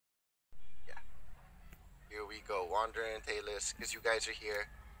go. Wander and Taylor's, because you guys are here.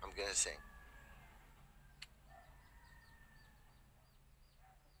 I'm gonna sing.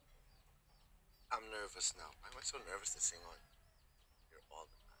 I'm nervous now. Why am I so nervous to sing on here all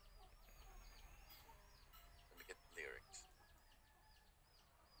the time? Let me get the lyrics.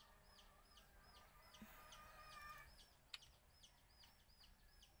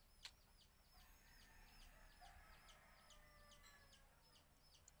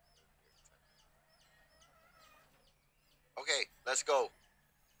 Okay, let's go.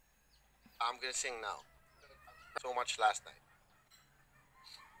 I'm gonna sing now. So much last night.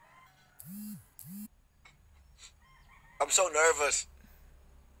 I'm so nervous.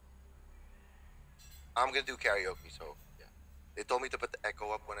 I'm gonna do karaoke, so yeah. They told me to put the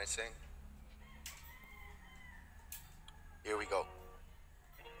echo up when I sing. Here we go.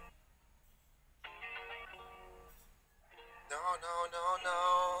 No, no, no,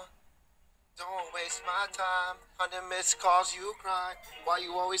 no. Don't waste my time. 100 missed calls, you cry. Why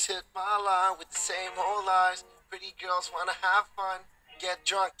you always hit my line with the same old lies? Pretty girls wanna have fun. Get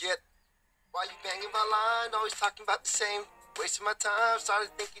drunk, get. Why you banging my line? Always talking about the same. Wasting my time.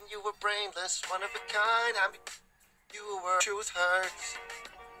 Started thinking you were brainless. One of a kind. I mean, you were. Truth hurts.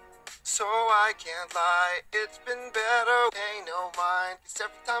 So I can't lie. It's been better. Pay no mind. 'Cause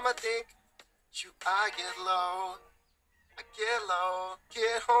every time I think you, I get low. I get low.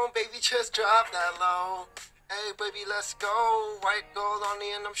 Get home, baby, just drop that low. Hey, baby, let's go. White gold on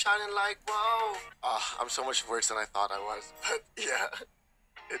the end, I'm shining like whoa. I'm so much worse than I thought I was. But yeah,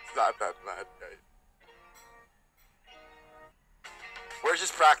 it's not that bad, guys. We're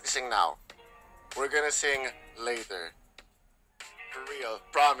just practicing now. We're gonna sing later. For real.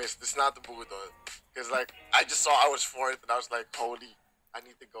 Promise, this is not the Budol. Because, like, I just saw I was fourth and I was like, holy, I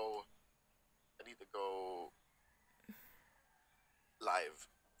need to go. I need to go live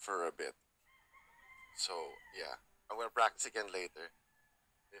for a bit. So yeah, I'm gonna practice again later.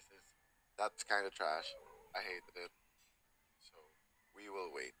 That's kind of trash. I hated it. So we will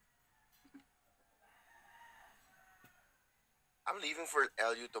wait. I'm leaving for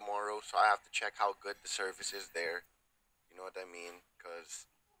LU tomorrow, so I have to check how good the service is there. You know what I mean? Cause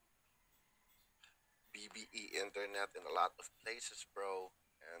BBE internet in a lot of places, bro,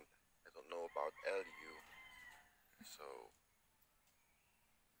 and I don't know about LU. So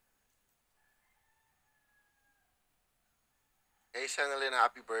hey, Senelin,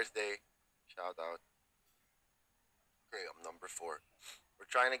 happy birthday! Shout out. Great, I'm number 4. We're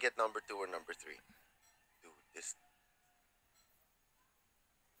trying to get number 2 or number 3. Dude, this.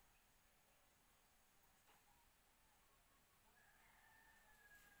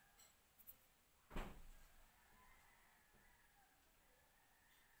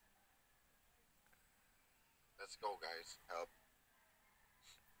 Let's go, guys. Help.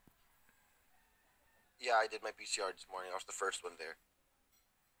 Yeah, I did my PCR this morning. I was the first one there.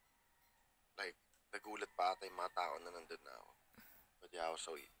 Like, nagulat pa ata yung mga tao na nandun na ako. But yeah, I was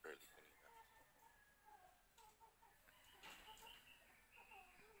so early.